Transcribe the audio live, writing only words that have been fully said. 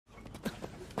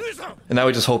And now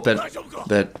we just hope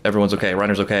that everyone's okay.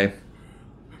 Reiner's okay.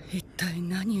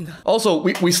 Also,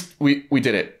 we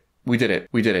did it. We did it.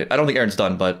 I don't think Eren's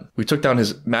done, but we took down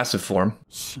his massive form.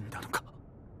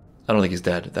 I don't think he's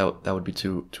dead. That would be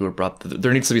too abrupt.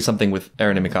 There needs to be something with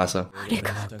Eren and Mikasa.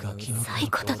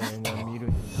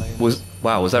 Was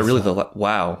that really the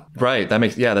wow? Right.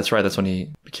 That's right. That's when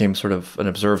he became sort of an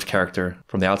observed character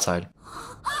from the outside.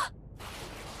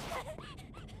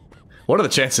 What are the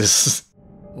chances?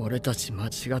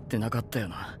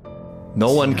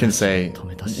 No one can say.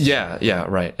 Yeah,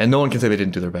 right. And no one can say they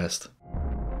didn't do their best.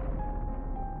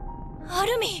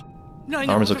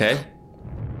 Armin's okay?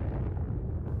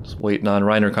 Just waiting on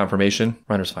Reiner confirmation.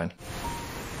 Reiner's fine.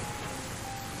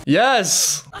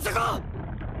 Yes!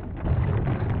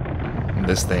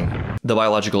 This thing. The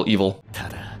biological evil.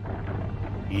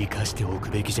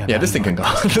 Yeah, this thing can go.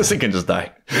 This thing can just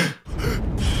die.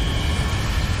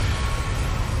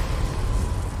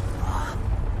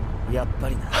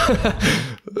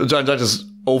 John just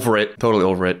over it. Totally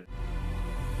over it.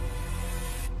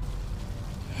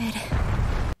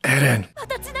 Eren.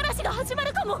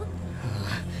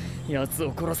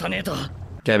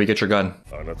 Gabby, get your gun.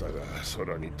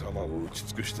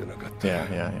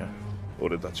 Yeah.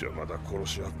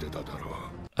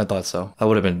 I thought so. That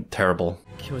would have been terrible.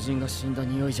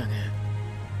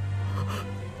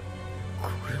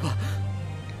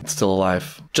 It's still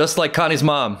alive. Just like Connie's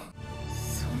mom.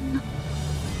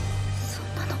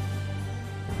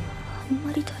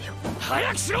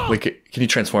 Wait, can you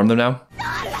transform them now?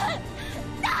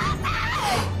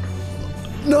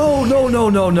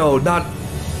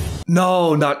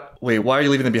 No, not. Wait, why are you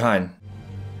leaving them behind?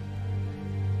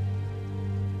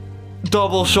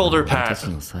 Double shoulder pat.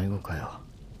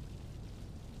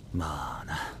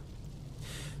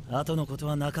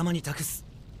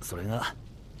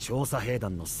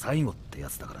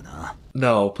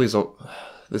 No, please don't.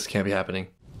 This can't be happening.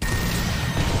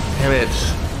 Damn it.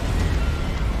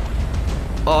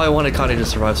 Oh, I wanted Connie to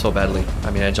survive so badly.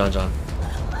 I mean, and John.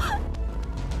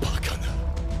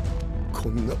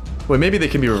 Wait, maybe they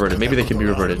can be reverted.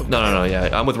 No, yeah.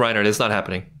 I'm with Reiner. It's not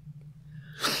happening.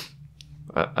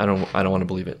 I don't want to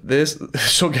believe it. This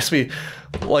show gets me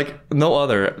like no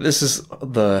other. This is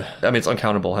it's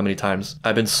uncountable how many times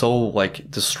I've been so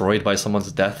like destroyed by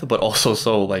someone's death, but also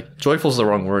so like joyful is the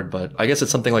wrong word, but I guess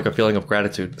it's something like a feeling of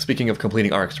gratitude. Speaking of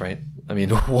completing arcs, right? I mean,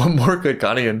 what more could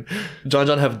Connie and John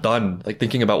have done? Like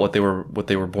thinking about what they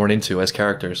were born into as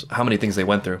characters, how many things they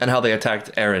went through, and how they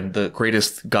attacked Eren, the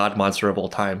greatest god monster of all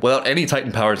time, without any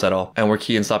Titan powers at all, and were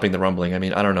key in stopping the rumbling. I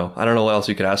mean, I don't know what else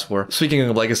you could ask for. Speaking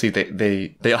of legacy,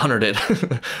 they honored it,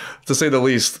 to say the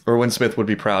least. Erwin Smith would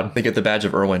be proud. They get the badge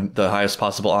of Erwin, the highest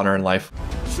possible honor in life.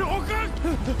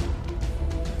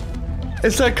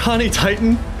 Is that Connie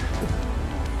Titan?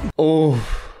 Oh.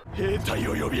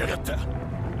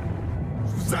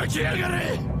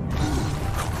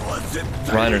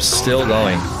 Reiner's still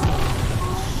going.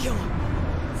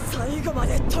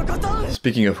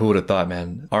 Speaking of who would have thought,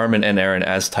 man. Armin and Eren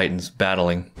as Titans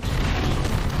battling.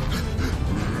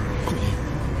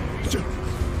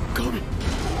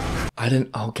 I didn't.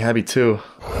 Oh, Gabby too.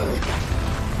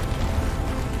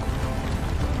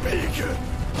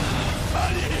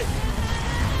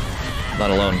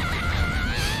 Not alone.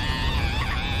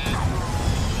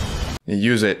 You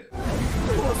use it.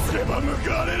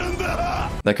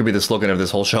 That could be the slogan of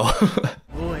this whole show.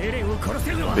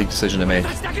 Big decision to make.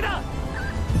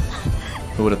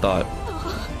 Who would have thought?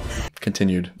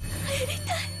 Continued.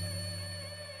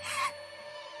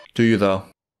 Do you though?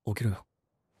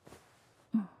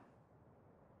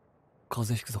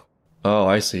 Oh,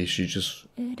 I see. She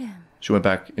went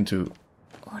back into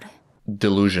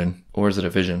delusion. Or is it a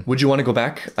vision? Would you want to go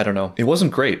back? I don't know. It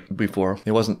wasn't great before.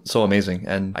 It wasn't so amazing.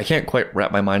 And I can't quite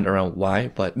wrap my mind around why,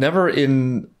 but never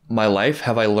in my life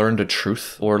have I learned a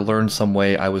truth or learned some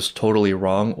way I was totally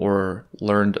wrong or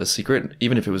learned a secret,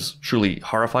 even if it was truly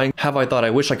horrifying. Have I thought I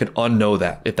wish I could unknow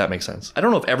that, if that makes sense. I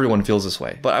don't know if everyone feels this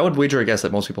way, but I would wager a guess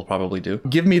that most people probably do.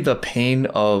 Give me the pain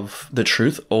of the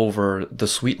truth over the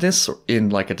sweetness in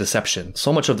like a deception.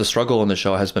 So much of the struggle in the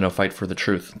show has been a fight for the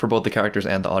truth for both the characters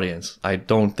and the audience. I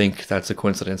don't think that's a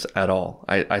coincidence at all.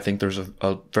 I think there's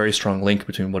a very strong link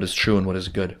between what is true and what is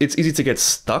good. It's easy to get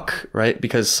stuck, right?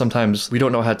 Because sometimes we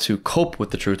don't know how to cope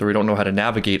with the truth, or we don't know how to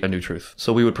navigate a new truth.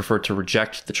 So we would prefer to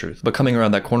reject the truth. But coming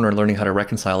around that corner and learning how to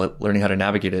reconcile it, learning how to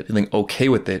navigate it, feeling okay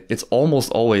with it, it's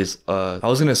almost always, I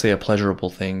was going to say a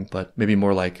pleasurable thing, but maybe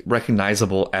more like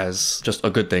recognizable as just a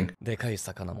good thing.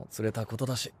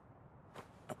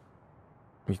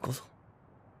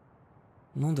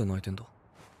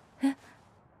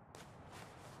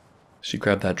 She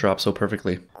grabbed that drop so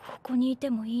perfectly.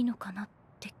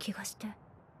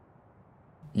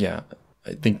 Yeah,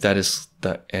 I think that is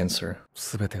the answer.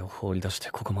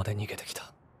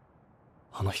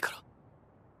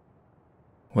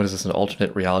 What is this, an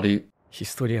alternate reality? ヒ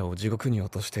ストリアを地獄に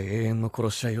落として永遠の殺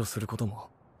し合いをすることも、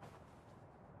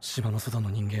島の外の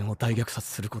人間を大虐殺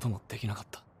することもできなかっ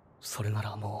た。それな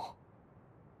らも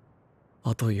う、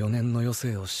あと4年の余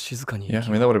生を静かに。Yeah, I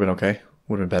mean that would have been okay.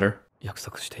 Would have been better. 約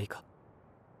束していいか。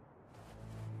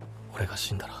俺が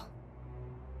死んだら、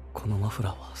このマフ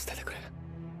ラーは捨ててくれ。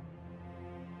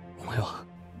お前は。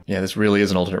Yeah, this really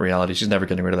is an alternate reality. She's never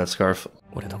getting rid of that scarf.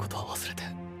 俺のことは忘れて。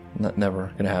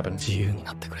Never gonna happen. 自由に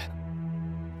なってくれ。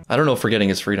I don't know if forgetting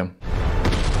is freedom.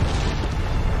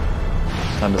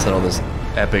 Time to settle this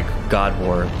epic god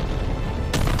war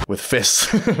with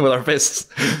fists, with our fists.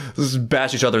 Let's just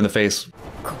bash each other in the face.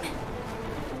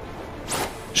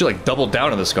 She like doubled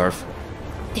down on the scarf.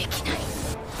 Yeah,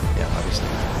 obviously.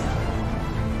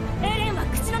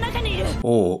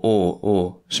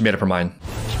 Oh. She made up her mind.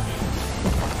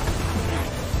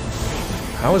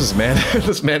 How is this man?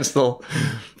 This man is still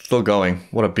going.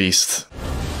 What a beast.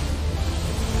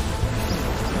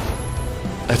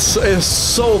 It's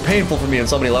so painful for me on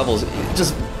so many levels.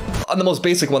 Just on the most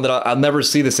basic one that I'll never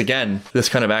see this again. This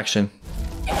kind of action.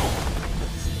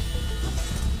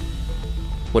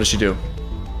 What does she do?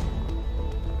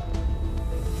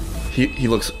 He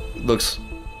looks.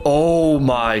 Oh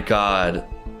my god.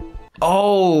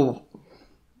 Oh.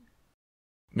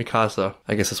 Mikasa.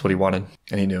 I guess that's what he wanted,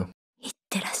 and he knew.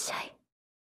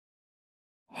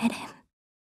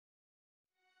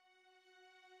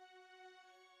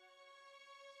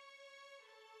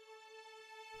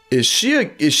 Is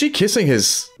she kissing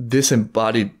his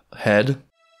disembodied head?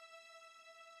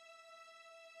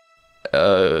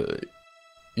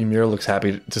 Ymir looks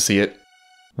happy to see it.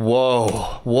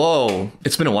 Whoa.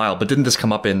 It's been a while, but didn't this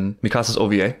come up in Mikasa's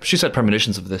OVA? She said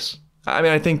premonitions of this. I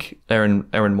mean, I think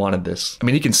Eren wanted this. I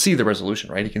mean, he can see the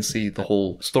resolution, right? He can see the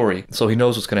whole story. So he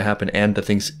knows what's going to happen, and the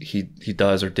things he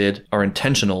does or did are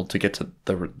intentional to get to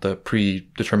the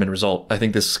predetermined result. I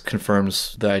think this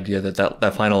confirms the idea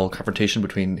that final confrontation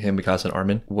between him, Mikasa, and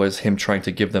Armin was him trying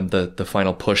to give them the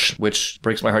final push, which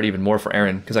breaks my heart even more for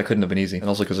Eren, because that couldn't have been easy, and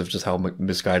also because of just how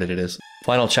misguided it is.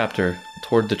 Final chapter,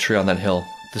 toward the tree on that hill.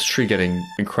 This tree getting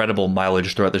incredible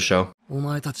mileage throughout the show. お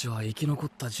前たちは生き残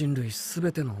った人類す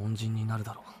べての恩人になる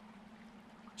だろう。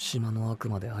島の悪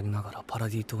魔でありながらパラ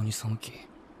ディ島に背き、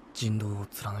人道を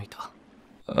貫いた。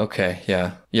Okay,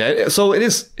 yeah. So it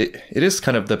is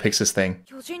kind of the Pixis thing.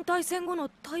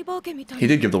 He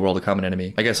did give the world a common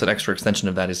enemy. I guess an extra extension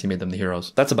of that is he made them the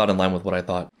heroes. That's about in line with what I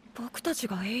thought. 僕たち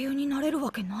が英雄になれる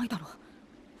わけないだろう。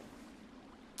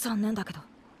残念だけど、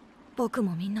僕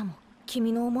もみんなも。I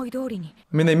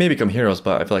mean, they may become heroes,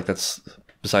 but I feel like that's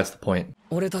besides the point.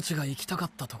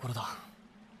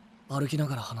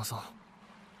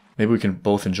 Maybe we can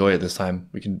both enjoy it this time.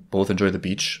 We can both enjoy the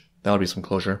beach. That would be some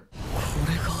closure.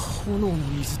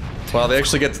 Wow, they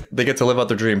actually get to live out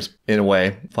their dreams in a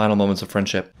way. Final moments of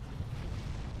friendship.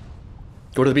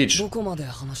 Go to the beach.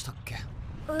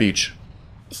 Beach.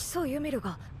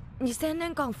 Oh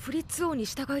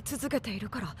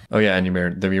yeah, and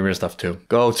the Ymir stuff too.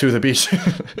 Go to the beach.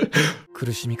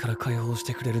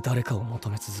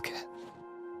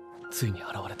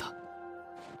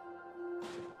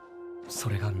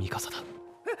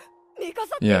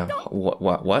 Yeah,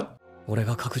 what? 俺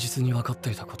が確実に分かって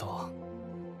いたことは、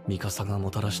ミカサがも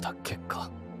たらした結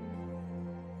果。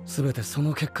すべてそ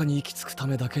の結果に行き着くた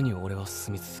めだけに俺は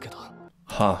住み続けた。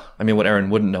Huh. I mean, what Eren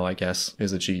wouldn't know, I guess,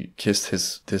 is that she kissed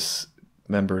his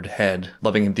dismembered head,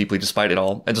 loving him deeply despite it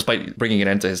all, and despite bringing an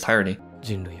end to his tyranny.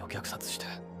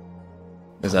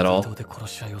 Is that all?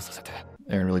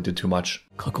 Eren really did too much.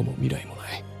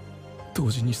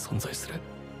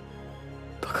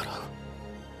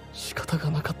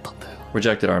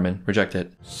 Reject it, Armin. Reject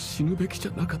it.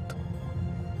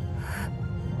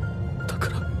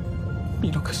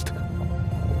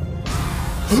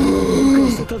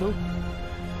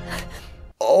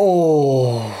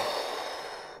 Oh,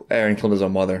 Eren killed his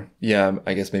own mother. Yeah,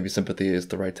 I guess maybe sympathy is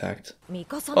the right tact.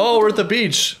 Oh, we're at the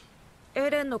beach.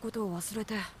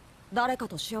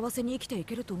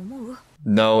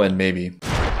 No, and maybe.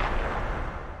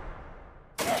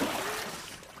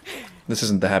 This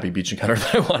isn't the happy beach encounter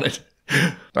that I wanted.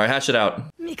 Alright, hash it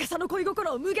out.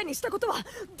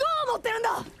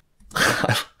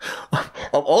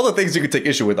 Of all the things you could take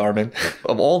issue with, Armin,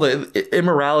 of all the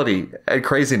immorality and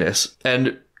craziness,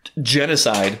 and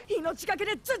genocide. 命がけ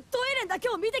でずっとエレンだけ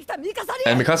を見てきたミカサに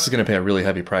And Mikasa's gonna pay a really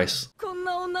heavy price. こん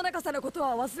な女泣かせのこと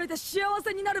は忘れて幸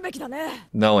せになるべきだね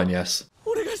No and yes.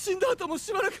 俺が死んだ後も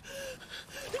しばらく10年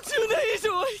以上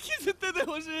引きずってて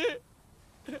ほしい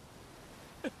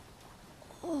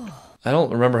I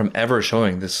don't remember him ever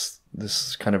showing this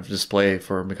kind of display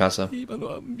for Mikasa. 今の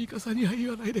はミカサには言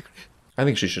わないでくれ I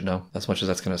think she should know, as much as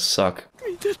that's gonna suck.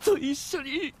 見てと一緒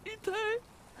にいたい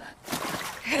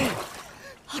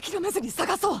諦めずに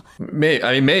探そう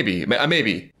Maybe.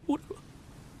 Maybe. 俺は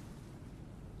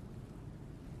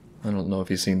I don't know if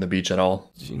he's seen the beach at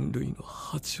all. 人類の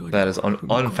8割 That is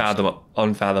unfathomable.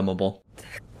 こ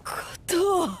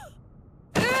と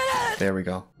There we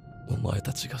go. お前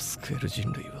たちが救える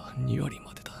人類は2割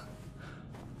までだ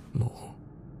も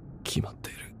う決まっ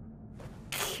ている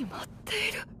決まって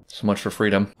いる So much for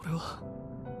freedom. 俺は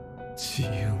自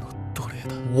由の奴隷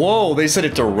だ Whoa, they said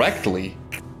it directly.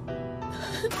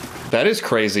 That is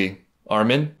crazy,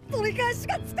 Armin. 取り返し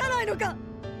がつかないのか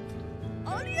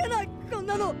ありえないこん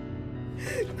なの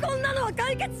は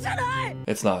解決じゃない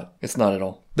It's not. It's not at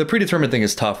all. The predetermined thing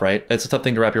is tough, right? It's a tough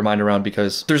thing to wrap your mind around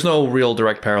because there's no real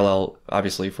direct parallel,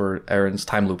 obviously, for Aaron's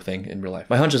time loop thing in real life.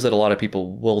 My hunch is that a lot of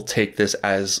people will take this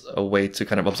as a way to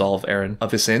kind of absolve Aaron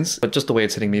of his sins, but just the way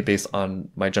it's hitting me based on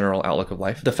my general outlook of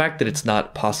life. The fact that it's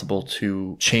not possible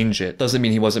to change it doesn't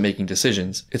mean he wasn't making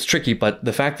decisions. It's tricky, but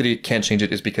the fact that he can't change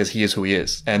it is because he is who he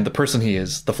is. And the person he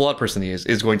is, the flawed person he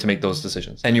is going to make those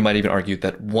decisions. And you might even argue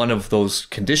that one of those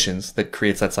conditions that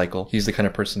creates that cycle, he's the kind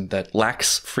of person that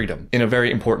lacks freedom in a very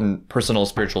important personal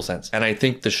spiritual sense. And I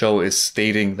think the show is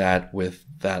stating that with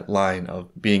that line of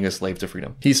being a slave to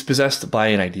freedom. He's possessed by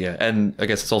an idea. And I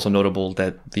guess it's also notable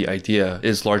that the idea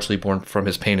is largely born from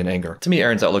his pain and anger. To me,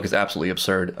 Aaron's outlook is absolutely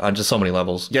absurd on just so many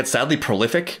levels, yet sadly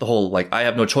prolific. The whole, like, I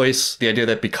have no choice. The idea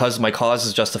that because my cause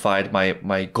is justified,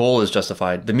 my goal is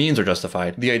justified, the means are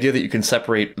justified. The idea that you can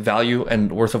separate value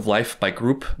and worth of life by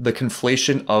group. The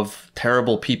conflation of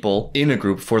terrible people in a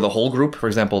group for the whole group. For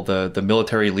example, the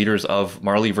military leaders of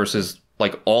Marley versus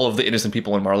like all of the innocent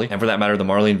people in Marley, and for that matter, the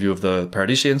Marleyan view of the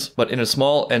Paradisians, but in a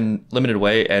small and limited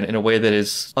way, and in a way that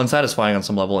is unsatisfying on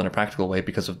some level in a practical way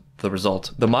because of the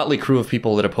result. The motley crew of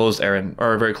people that opposed Aaron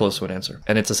are very close to an answer,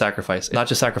 and it's a sacrifice. Not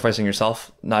just sacrificing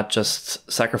yourself, not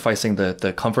just sacrificing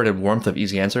the comfort and warmth of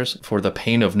easy answers for the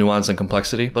pain of nuance and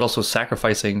complexity, but also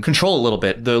sacrificing control a little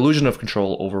bit, the illusion of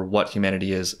control over what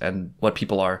humanity is and what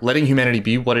people are, letting humanity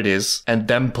be what it is, and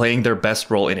them playing their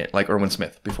best role in it, like Erwin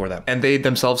Smith before them. And they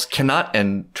themselves cannot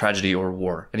end tragedy or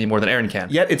war any more than Aaron can.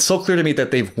 Yet it's so clear to me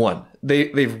that they've won.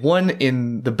 They've won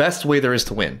in the best way there is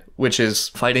to win, which is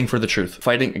fighting for the truth,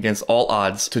 fighting against all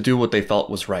odds to do what they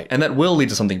felt was right. And that will lead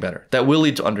to something better. That will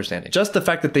lead to understanding. Just the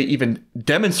fact that they even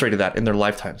demonstrated that in their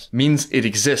lifetimes means it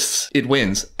exists, it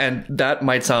wins. And that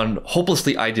might sound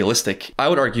hopelessly idealistic. I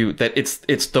would argue that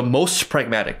it's the most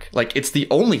pragmatic. Like, it's the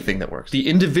only thing that works. The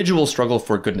individual struggle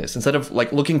for goodness, instead of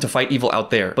like looking to fight evil out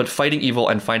there, but fighting evil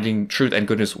and finding truth and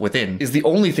goodness within, is the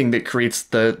only thing that creates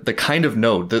the kind of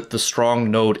node, the strong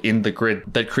node in the grid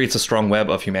that creates a strong web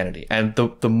of humanity. And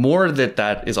the more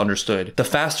that is understood, the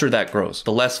faster that grows.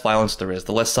 The less violence there is,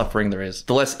 the less suffering there is,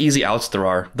 the less easy outs there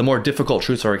are, the more difficult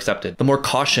truths are accepted, the more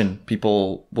caution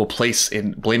people will place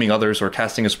in blaming others or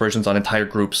casting aspersions on entire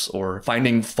groups or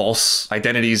finding false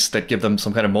identities that give them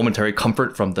some kind of momentary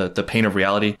comfort from the pain of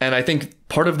reality. And I think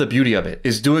part of the beauty of it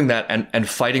is doing that and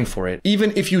fighting for it.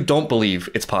 Even if you don't believe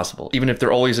it's possible, even if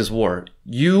there always is war,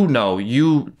 you know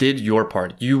you did your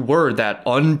part. You were that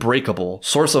unbreakable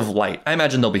source of light. I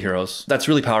imagine they'll be heroes. That's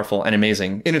really powerful and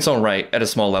amazing in its own right at a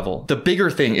small level. The bigger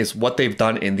thing is what they've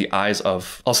done in the eyes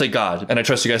of, I'll say God, and I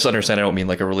trust you guys to understand I don't mean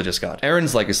like a religious God.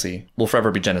 Aaron's legacy will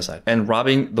forever be genocide and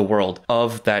robbing the world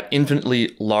of that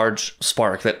infinitely large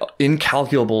spark, that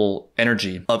incalculable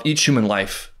energy of each human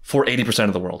life for 80%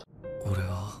 of the world. 俺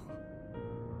は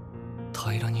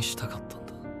平らにしたかったん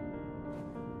だ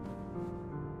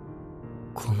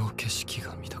この景色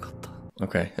が見たかった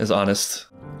Okay, is honest.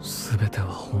 全て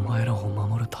はお前らを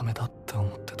守るためだって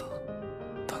思ってた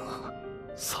だが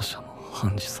サシャもハ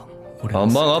ンジさんも俺を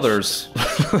Among others.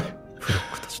 フロ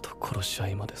ックたちと殺し合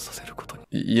いまでさせることに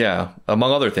Yeah,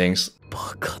 among other things.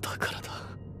 バカだからだ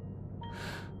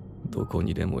どこ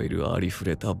にでもいるありふ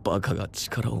れたバカが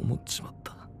力を持っちまっ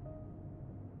た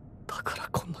だから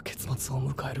こんな結末を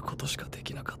迎えることしかで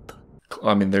きなかった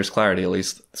I mean, there's clarity at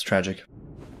least. It's tragic.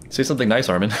 Say something nice,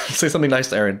 Armin. Say something nice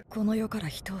to Aaron. この世から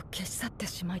人を消し去って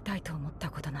しまいたいと思った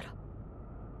ことなら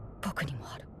僕にも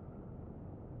ある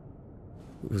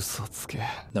嘘つけ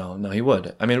No, he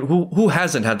would. I mean, who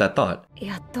hasn't had that thought?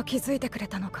 やっと気づいてくれ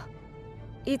たのか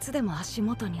いつでも足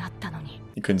元にあったのに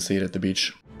You couldn't see it at the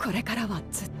beach. これからは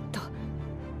ずっと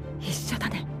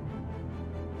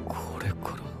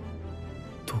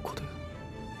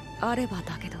あれば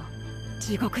だけど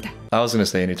地獄で。 I was gonna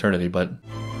say in eternity, but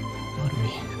アル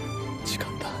ミ時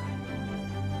間だ。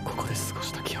ここで過ご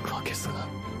した記憶は消すが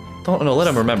don't know. Let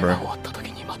him remember. 終わった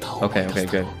時にまた Okay, okay,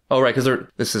 good. Oh, right, because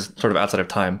this is sort of outside of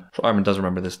time. So Armin does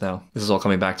remember this now. This is all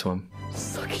coming back to him.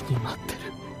 先に待ってる。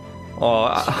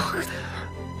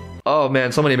 Oh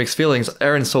man, so many mixed feelings.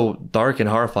 Aaron's so dark and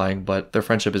horrifying, but their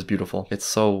friendship is beautiful. It's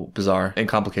so bizarre and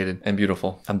complicated and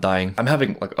beautiful. I'm dying. I'm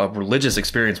having like a religious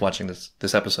experience watching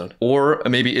this episode. Or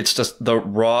maybe it's just the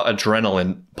raw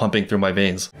adrenaline pumping through my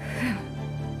veins.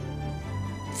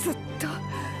 ずっと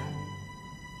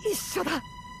一緒だ。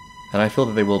 And I feel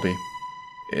that they will be.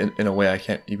 In a way I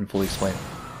can't even fully explain.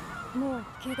 もう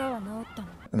怪我は治ったの。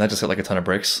 And that just hit like a ton of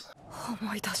bricks.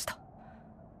 思い出した。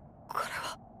これ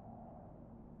は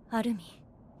アルミ。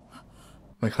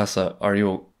 Mikasa, are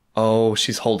you... Oh,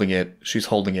 she's holding it. She's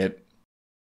holding it.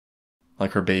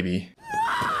 Like her baby.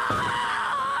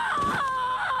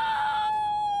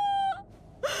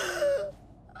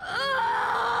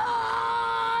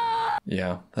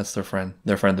 Yeah, that's their friend.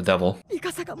 Their friend, the devil. ミ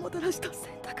カサがもたらした選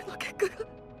択の結果が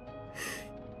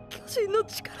巨人の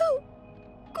力を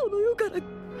この世から消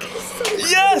し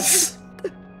去る。 Yes!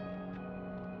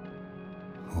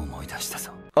 思い出した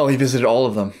ぞ。 Oh, he visited all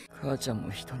of them. 母ちゃんも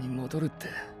人に戻るって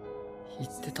言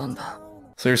ってたんだ。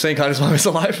 So you're saying Kaido's mom is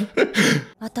alive?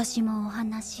 私もお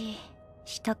話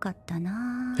したかった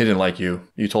な。 He didn't like you.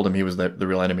 You told him he was the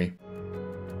real enemy.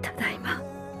 ただいま。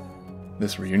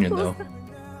 This reunion, though.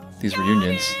 These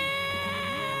reunions.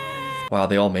 Wow,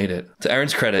 they all made it. To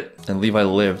Aaron's credit, and Levi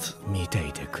lived. 見て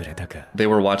いてくれたか。 They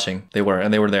were watching. They were,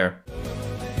 and they were there.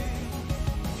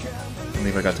 And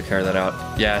Levi got to carry that out.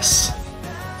 Yes!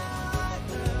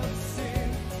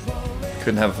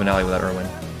 Couldn't have a finale without Erwin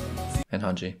and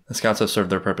Hanji. The scouts have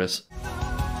served their purpose.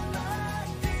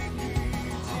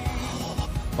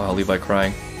 Wow, Levi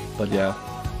crying. But yeah.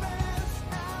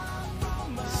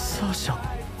 Sasha.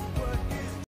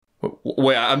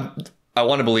 Wait, I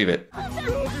want to believe it.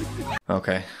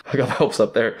 Okay. I got my hopes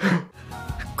up there.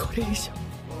 これ以上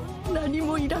何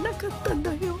もいらなかったん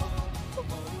だよ。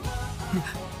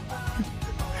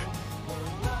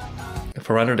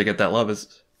 For Renner to get that love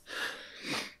is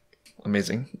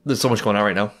amazing. There's so much going on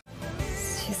right now.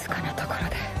 静かなところ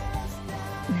で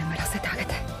眠らせてあげ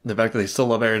て。 The fact that they still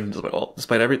love Aaron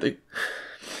despite everything.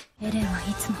 エレンは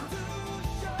いつも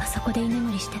あそこで居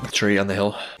眠りしてた。 The tree on the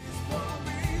hill.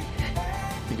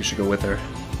 I think you should go with her.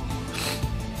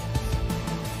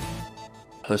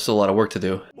 There's still a lot of work to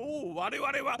do. もう我々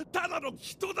はただの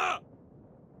人だ。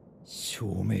証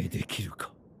明できる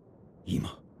か。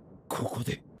今ここ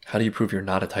で How do you prove you're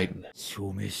not a Titan?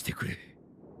 証明してくれ。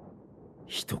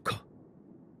人か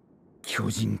巨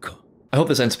人か。 I hope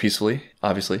this ends peacefully,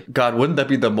 obviously. God, wouldn't that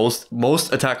be the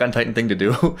most Attack on Titan thing to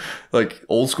do? Like,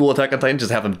 old school Attack on Titan,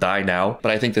 just have them die now.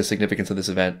 But I think the significance of this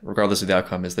event, regardless of the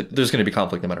outcome, is that there's going to be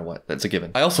conflict no matter what. That's a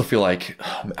given. I also feel like,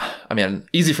 I mean,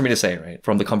 easy for me to say, right?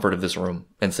 From the comfort of this room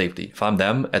and safety. If I'm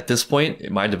them, at this point,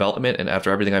 in my development, and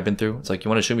after everything I've been through, it's like, you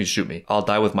want to shoot me, shoot me. I'll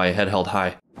die with my head held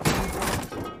high.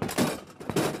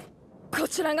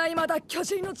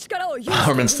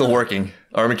 Armin's still working.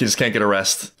 Armin just can't get a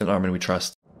rest. And Armin we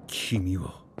trust. 君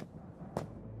は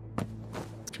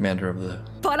Commander of the...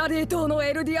 パラディ島の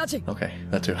エルディア人 Okay,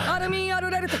 that too. アルミン・アル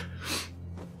レルト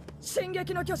進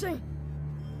撃の巨人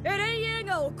エレン・イェー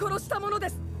ガーを殺したもので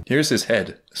す。 Here's his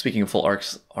head. Speaking of full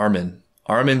arcs, Armin.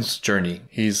 Armin's journey.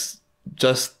 He's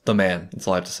just the man. That's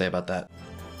all I have to say about that.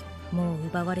 もう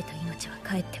奪われた命は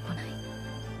帰ってこない。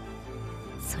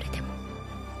それでも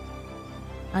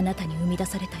あなたに生み出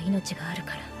された命がある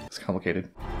から。 It's complicated.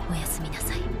 おやすみな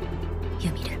さい、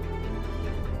ユミル。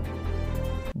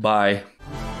 Bye.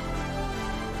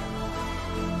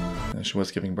 She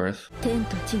was giving birth. 天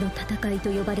と地の戦いと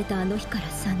呼ばれたあの日から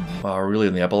3年。 Wow, we're really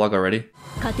in the epilogue already?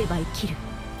 勝てば生きる。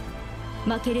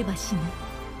負ければ死ぬ。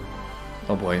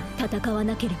 Oh boy. 戦わ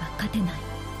なければ勝てない。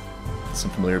 Some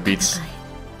familiar beats.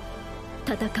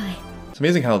 戦え。 It's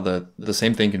amazing how the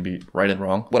same thing can be right and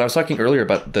wrong. When I was talking earlier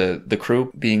about the crew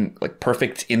being like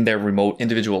perfect in their remote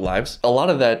individual lives, a lot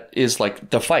of that is like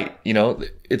the fight, you know?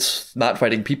 It's not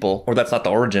fighting people, or that's not the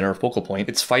origin or focal point.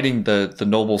 It's fighting the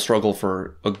noble struggle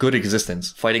for a good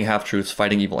existence, fighting half-truths,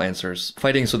 fighting evil answers,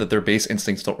 fighting so that their base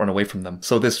instincts don't run away from them.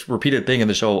 So this repeated thing in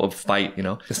the show of fight, you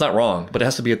know, it's not wrong, but it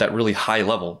has to be at that really high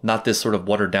level, not this sort of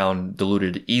watered down,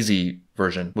 diluted, easy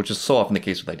version, which is so often the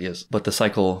case with ideas. But the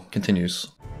cycle continues.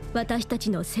 私たち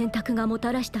の選択がも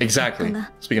たらした Exactly.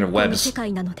 が Speaking of この webs. 世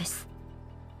界なのです。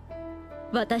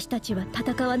私たちは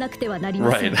戦わなくてはなり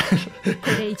ません。 Right.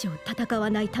 これ以上戦わ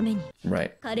ないために。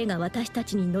 Right. 彼が私た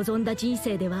ちに望んだ人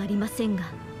生ではありませんが、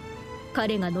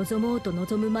彼が望もうと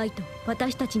望むまいと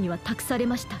私たちには託され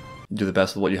ました。 Do the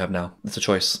best with what you have now. It's a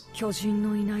choice. 巨人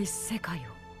のいない世界を。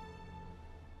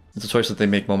 It's a choice that they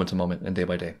make moment to moment and day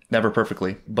by day. Never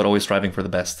perfectly, but always striving for the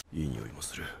best. いい匂いも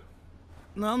する。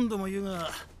何度も言うが、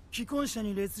既婚者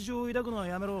に烈情を抱くのは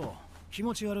やめろ。気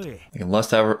持ち悪い。 I can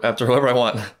lust after whoever I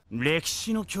want. 歴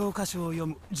史の教科書を読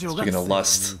む女学 Speaking of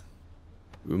lust.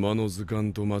 馬の図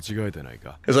鑑と間違えてない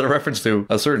か。 Is that a reference to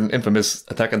a certain infamous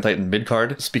Attack on Titan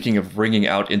mid-card? Speaking of ringing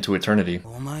out into eternity.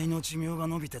 お前の寿命が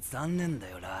伸びて残念だ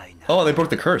よ、ライナ。Oh, they broke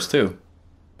the curse too.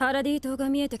 パラディ島が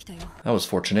見えてきたよ。 That was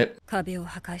fortunate. 壁を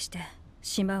破壊して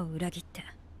島を裏切って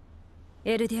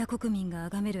エルディア国民が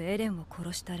崇めるエレンを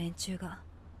殺した連中が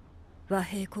和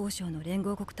平交渉の連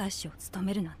合国大使を務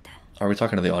めるなんて。 Are we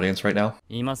talking to the audience right now?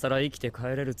 今さら生きて帰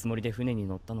れるつもりで船に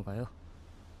乗ったのかよ。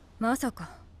まさか。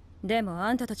でも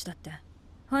あんたたちだって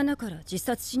花から自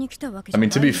殺しに来たわけじ I ゃない。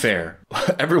 mean, to be fair,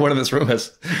 everyone in this room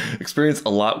has experienced a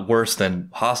lot worse than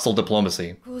hostile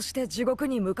diplomacy. こうして地獄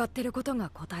に向かってることが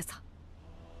答えさ。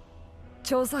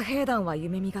調査兵団は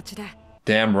夢見がちで。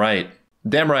 Damn right.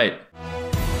 Damn right.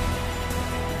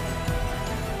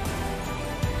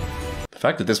 The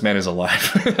fact that this man is alive.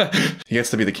 He gets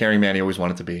to be the caring man he always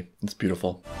wanted to be. It's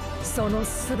beautiful. その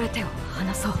すべてを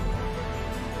話そう。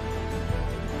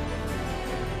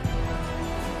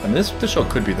 I mean, this show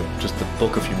could be just the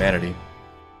book of humanity.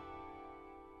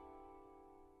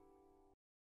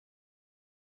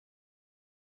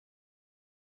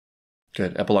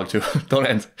 Good. Epilogue 2. Don't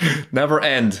end. Never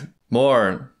end.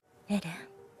 More. エレ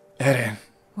ン、 Eren.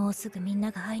 もうすぐみんな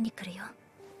が会いに来るよ。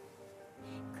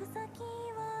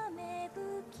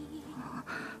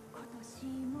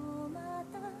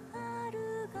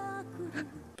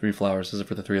 3 flowers. Is it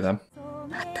for the 3 of them?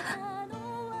 また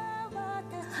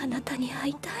あなたに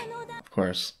会いたい。 Of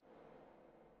course.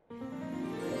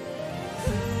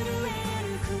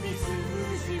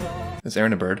 Is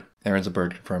Eren a bird? Eren's a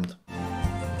bird, confirmed.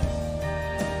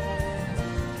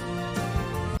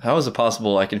 How is it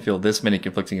possible I can feel this many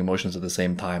conflicting emotions at the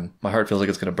same time? My heart feels like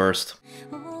it's gonna burst.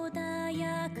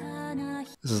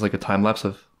 This is like a time lapse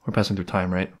of... We're passing through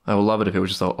time, right? I would love it if it was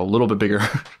just a little bit bigger.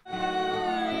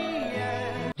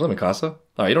 Was that Mikasa?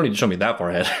 Oh, you don't need to show me that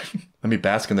far ahead. Let me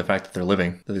bask in the fact that they're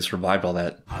living, that they survived all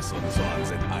that.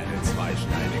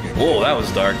 Whoa, that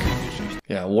was dark.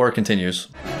 Yeah, war continues.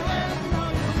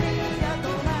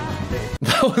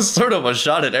 That was sort of a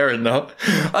shot at Eren, though.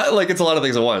 It's a lot of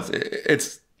things at once.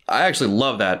 I actually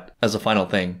love that as a final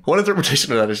thing. One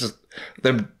interpretation of that is just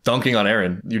them dunking on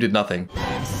Eren. You did nothing.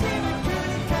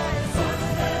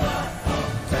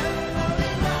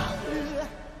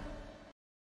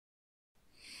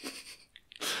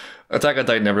 Attack on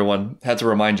Titan, everyone. Had to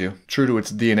remind you. True to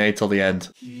its DNA till the end.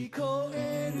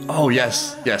 Oh,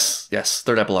 yes. Yes. Yes.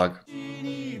 Third epilogue.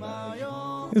 These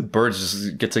birds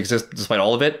just get to exist despite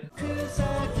all of it.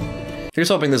 Here's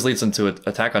hoping this leads into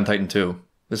Attack on Titan 2.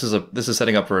 This is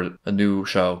setting up for a new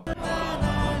show.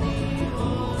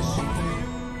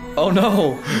 Oh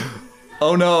no!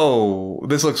 Oh no!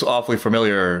 This looks awfully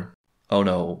familiar. Oh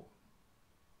no.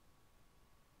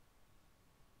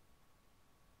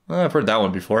 I've heard that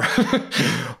one before.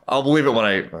 I'll believe it when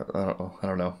I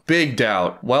don't know. Big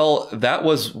doubt. Well, that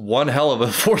was one hell of a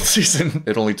 4th season.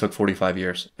 It only took 45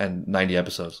 years and 90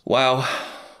 episodes. Wow.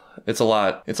 It's a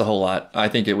lot. It's a whole lot. I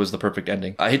think it was the perfect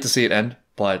ending. I hate to see it end,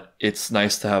 but it's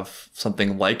nice to have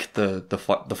something like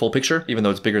the full picture, even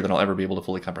though it's bigger than I'll ever be able to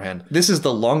fully comprehend. This is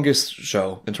the longest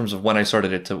show in terms of when I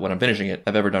started it to when I'm finishing it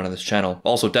I've ever done on this channel.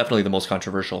 Also, definitely the most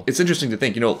controversial. It's interesting to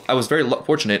think, I was very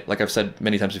fortunate, like I've said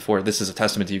many times before, this is a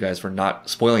testament to you guys for not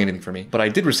spoiling anything for me. But I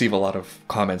did receive a lot of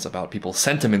comments about people's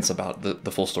sentiments about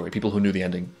the full story, people who knew the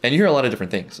ending. And you hear a lot of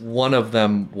different things. One of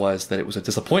them was that it was a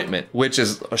disappointment, which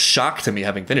is a shock to me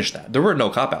having finished that. There were no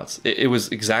cop-outs. It was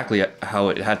exactly how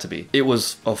it had to be. It was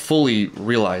a fully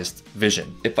realized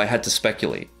vision. If I had to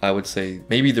speculate, I would say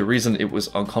maybe the reason it was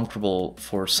uncomfortable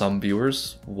for some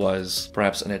viewers was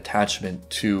perhaps an attachment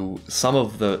to some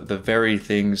of the very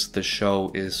things the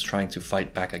show is trying to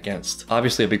fight back against.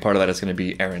 Obviously, a big part of that is going to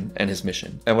be Eren and his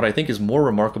mission. And what I think is more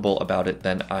remarkable about it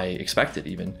than I expected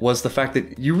even was the fact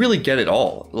that you really get it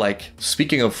all. Like,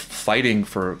 speaking of fighting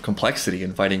for complexity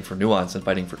and fighting for nuance and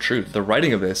fighting for truth, the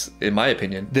writing of this, in my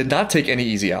opinion, did not take any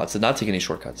easy outs, did not take any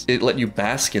shortcuts. It let you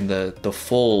bask in the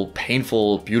full,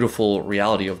 painful, beautiful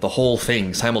reality of the whole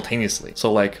thing simultaneously.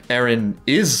 So like, Eren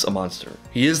is a monster.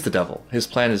 He is the devil. His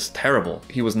plan is terrible.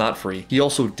 He was not free. He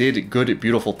also did good,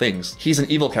 beautiful things. He's an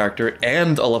evil character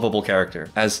and a lovable character,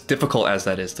 as difficult as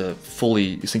that is to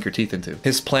fully sink your teeth into.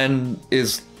 His plan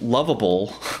is lovable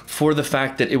for the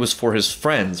fact that it was for his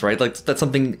friends, right? Like, that's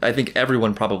something I think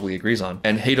everyone probably agrees on.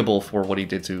 And hateable for what he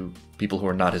did to people who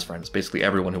are not his friends, basically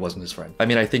everyone who wasn't his friend. I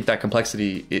mean, I think that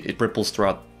complexity, it ripples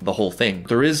throughout the whole thing.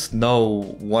 There is no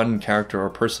one character or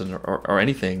person or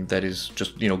anything that is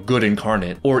just, you know, good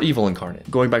incarnate or evil incarnate.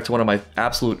 Going back to one of my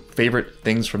absolute favorite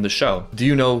things from the show, do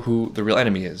you know who the real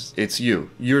enemy is? It's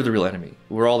you. You're the real enemy.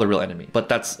 We're all the real enemy. But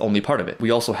that's only part of it. We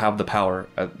also have the power,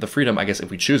 the freedom, I guess, if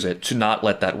we choose it, to not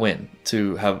let that win,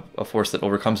 to have a force that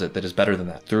overcomes it, that is better than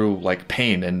that, through like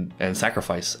pain and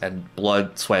sacrifice and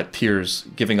blood, sweat, tears,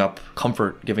 giving up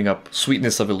comfort, giving up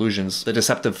sweetness of illusions, the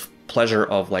deceptive pleasure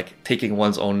of like taking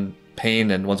one's own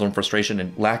pain and one's own frustration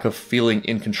and lack of feeling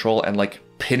in control and like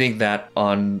pinning that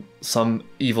on some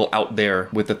evil out there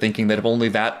with the thinking that if only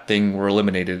that thing were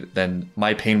eliminated, then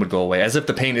my pain would go away. As if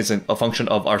the pain isn't a function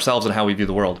of ourselves and how we view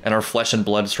the world, and our flesh and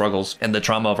blood struggles, and the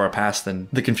trauma of our past, and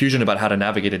the confusion about how to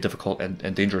navigate a difficult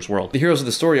and dangerous world. The heroes of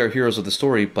the story are heroes of the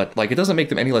story, but like, it doesn't make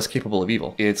them any less capable of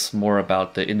evil. It's more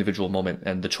about the individual moment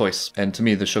and the choice. And to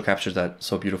me, the show captures that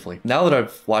so beautifully. Now that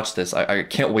I've watched this, I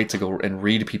can't wait to go and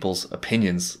read people's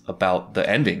opinions about the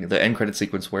ending, the end credit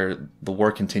sequence where the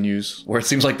war continues, where it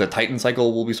seems like the Titan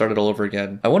cycle will be started all over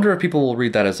again. I wonder if people will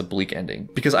read that as a bleak ending,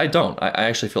 because I don't. I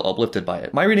actually feel uplifted by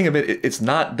it. My reading of it, it's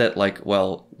not that like,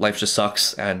 well, life just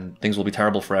sucks and things will be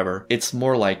terrible forever. It's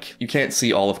more like you can't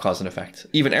see all of cause and effect.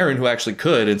 Even Eren, who actually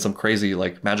could in some crazy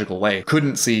like magical way,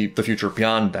 couldn't see the future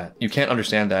beyond that. You can't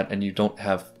understand that, and you don't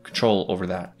have control over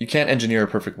that. You can't engineer a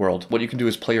perfect world. What you can do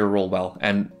is play your role well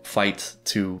and fight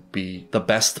to be the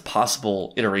best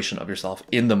possible iteration of yourself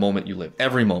in the moment you live.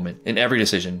 Every moment, in every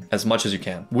decision, as much as you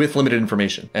can, with limited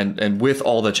information and with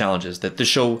all the challenges that this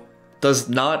show does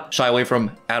not shy away from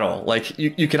at all. Like,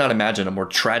 you cannot imagine a more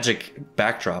tragic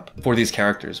backdrop for these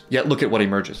characters, yet look at what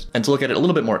emerges. And to look at it a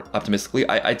little bit more optimistically,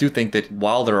 I do think that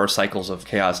while there are cycles of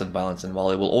chaos and violence, and while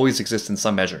it will always exist in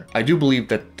some measure, I do believe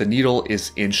that the needle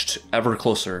is inched ever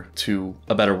closer to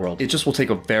a better world. It just will take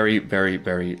a very, very,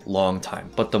 very long time.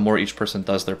 But the more each person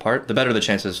does their part, the better the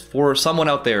chances for someone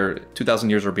out there 2,000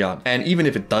 years or beyond. And even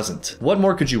if it doesn't, what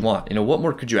more could you want? You know, what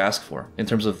more could you ask for in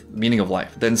terms of meaning of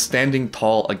life than standing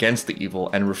tall against the evil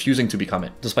and refusing to become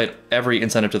it, despite every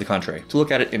incentive to the contrary? To look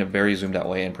at it in a very zoomed out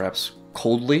way and perhaps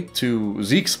coldly, to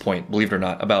Zeke's point, believe it or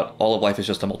not, about all of life is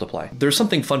just a multiply. There's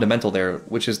something fundamental there,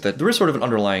 which is that there is sort of an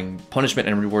underlying punishment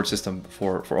and reward system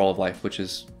for all of life, which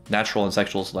is natural and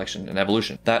sexual selection and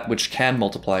evolution. That which can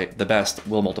multiply the best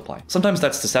will multiply. Sometimes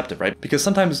that's deceptive, right? Because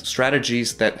sometimes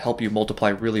strategies that help you multiply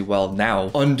really well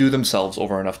now undo themselves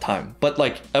over enough time. But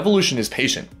like, evolution is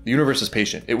patient. The universe is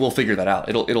patient. It will figure that out.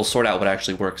 It'll sort out what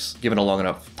actually works given a long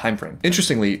enough time frame.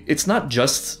 Interestingly, it's not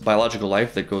just biological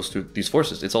life that goes through these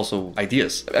forces. It's also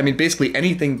ideas. I mean, basically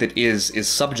anything that is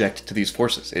subject to these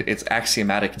forces. It's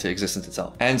axiomatic to existence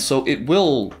itself. And so it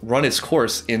will run its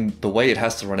course in the way it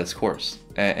has to run its course.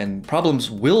 And problems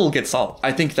will get solved.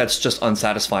 I think that's just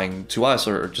unsatisfying to us,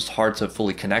 or just hard to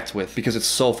fully connect with, because it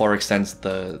so far extends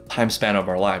the time span of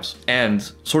our lives. And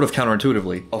sort of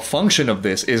counterintuitively, a function of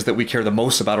this is that we care the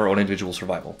most about our own individual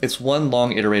survival. It's one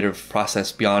long iterative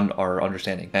process beyond our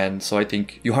understanding. And so I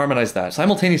think you harmonize that,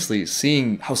 simultaneously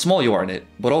seeing how small you are in it,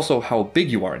 but also how big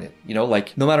you are in it. You know,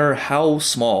 like, no matter how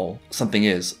small something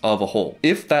is of a whole,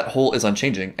 if that whole is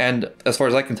unchanging, and as far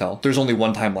as I can tell, there's only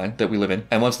one timeline that we live in,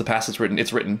 and once the past is written,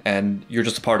 it's written, and you're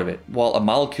just a part of it. While a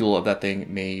molecule of that thing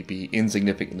may be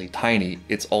insignificantly tiny,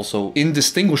 it's also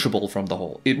indistinguishable from the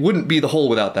whole. It wouldn't be the whole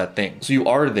without that thing. So you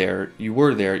are there, you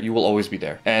were there, you will always be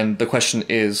there. And the question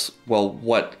is, well,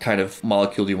 what kind of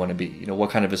molecule do you want to be? You know,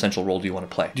 what kind of essential role do you want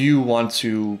to play? Do you want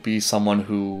to be someone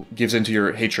who gives into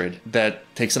your hatred, that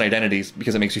takes an identity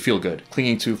because it makes you feel good,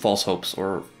 clinging to false hopes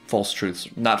or false truths,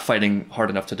 not fighting hard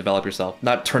enough to develop yourself,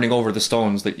 not turning over the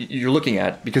stones that you're looking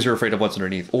at because you're afraid of what's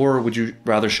underneath? Or would you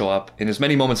rather show up in as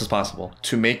many moments as possible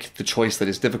to make the choice that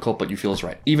is difficult but you feel is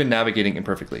right, even navigating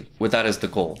imperfectly, with that as the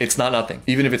goal? It's not nothing,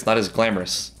 even if it's not as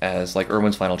glamorous as like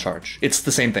Erwin's final charge. It's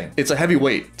the same thing. It's a heavy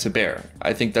weight to bear.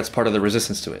 I think that's part of the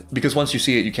resistance to it, because once you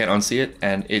see it, you can't unsee it,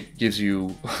 and it gives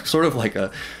you sort of like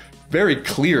a very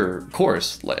clear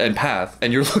course and path,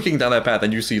 and you're looking down that path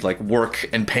and you see like work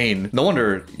and pain. No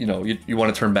wonder, you know, you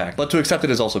want to turn back. But to accept it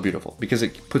is also beautiful, because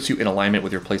it puts you in alignment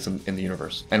with your place in the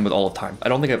universe and with all of time. I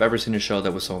don't think I've ever seen a show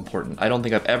that was so important. I don't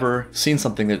think I've ever seen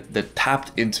something that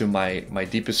tapped into my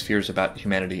deepest fears about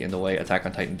humanity in the way Attack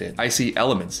on Titan did. I see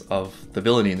elements of the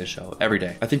villainy in the show every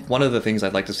day. I think one of the things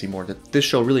I'd like to see more, that this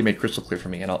show really made crystal clear for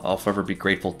me, and I'll forever be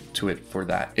grateful to it for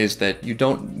that, is that you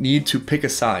don't need to pick a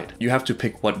side. You have to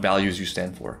pick what value values you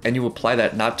stand for. And you apply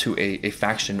that not to a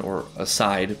faction or a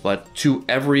side, but to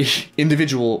every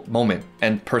individual moment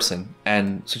and person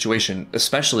and situation,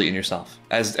 especially in yourself.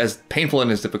 As painful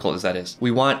and as difficult as that is.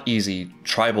 We want easy,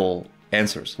 tribal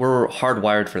answers. We're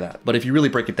hardwired for that. But if you really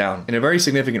break it down in a very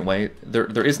significant way,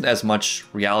 there isn't as much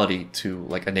reality to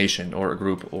like a nation or a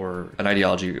group or an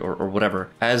ideology or whatever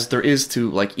as there is to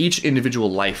like each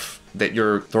individual life that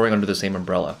you're throwing under the same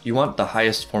umbrella. You want the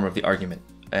highest form of the argument.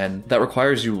 And that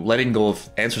requires you letting go of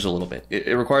answers a little bit.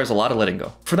 It requires a lot of letting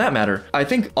go. For that matter, I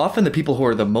think often the people who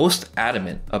are the most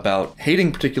adamant about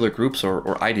hating particular groups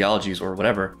or ideologies or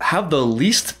whatever have the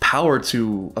least power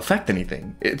to affect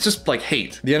anything. It's just like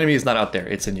hate. The enemy is not out there,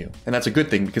 it's in you. And that's a good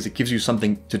thing because it gives you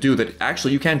something to do that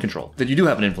actually you can control, that you do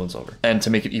have an influence over. And to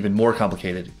make it even more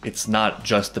complicated, it's not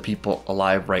just the people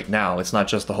alive right now. It's not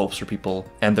just the hopes for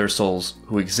people and their souls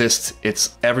who exist.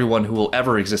 It's everyone who will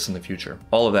ever exist in the future.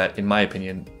 All of that, in my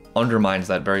opinion, undermines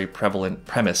that very prevalent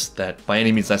premise that by any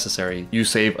means necessary, you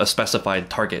save a specified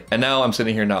target. And now I'm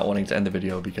sitting here not wanting to end the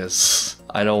video because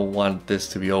I don't want this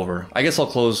to be over. I guess I'll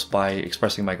close by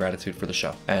expressing my gratitude for the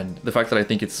show and the fact that I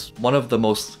think it's one of the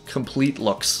most complete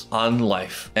looks on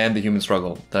life and the human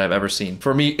struggle that I've ever seen.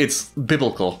 For me, it's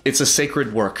biblical. It's a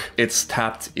sacred work. It's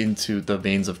tapped into the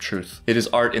veins of truth. It is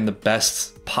art in the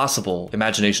best possible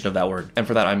imagination of that word. And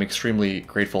for that, I'm extremely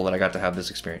grateful that I got to have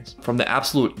this experience. From the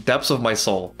absolute depths of my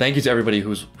soul, thank you to everybody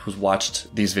who's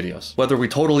watched these videos. Whether we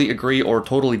totally agree or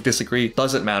totally disagree,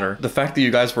 doesn't matter. The fact that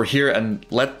you guys were here and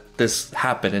let this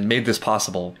happen and made this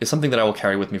possible is something that I will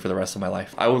carry with me for the rest of my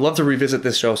life. I would love to revisit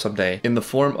this show someday in the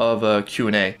form of a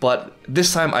Q&A, but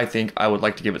this time I think I would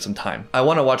like to give it some time. I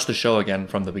want to watch the show again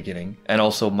from the beginning and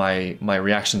also my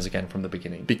reactions again from the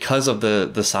beginning. Because of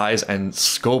the size and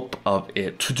scope of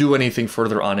it, to do anything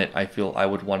further on it, I feel I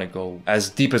would want to go as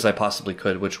deep as I possibly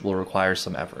could, which will require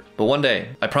some effort. But one day,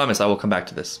 I promise I will come back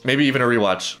to this. Maybe even a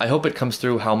rewatch. I hope it comes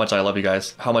through how much I love you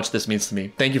guys, how much this means to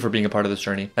me. Thank you for being a part of this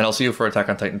journey, and I'll see you for Attack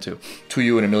on Titan 2. To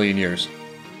you in a million years.